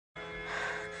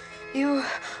You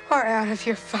are out of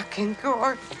your fucking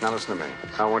gourd. Now listen to me.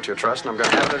 I want your trust, and I'm going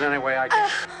to have it any way I can.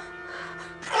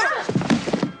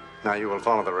 Now you will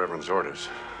follow the Reverend's orders.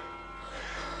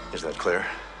 Is that clear?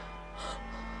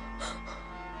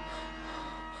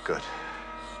 Good.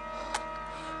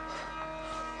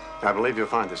 I believe you'll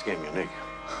find this game unique.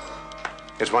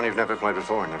 It's one you've never played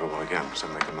before and never will again, so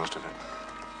make the most of it.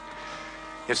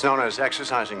 It's known as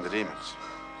exorcising the demons.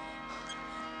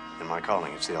 In my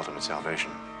calling, it's the ultimate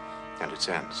salvation, and its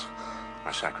ends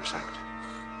are sacrosanct.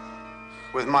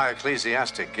 With my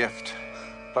ecclesiastic gift,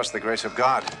 plus the grace of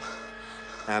God,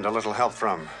 and a little help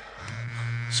from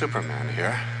Superman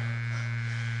here,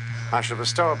 I shall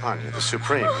bestow upon you the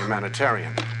supreme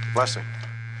humanitarian blessing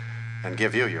and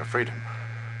give you your freedom.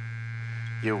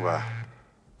 You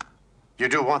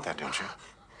do want that, don't you?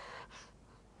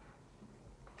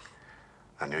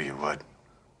 I knew you would.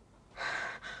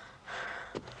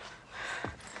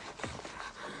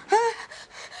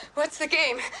 What's the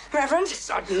game, Reverend?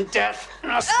 Sudden death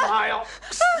and a smile.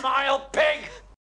 Smile, pig!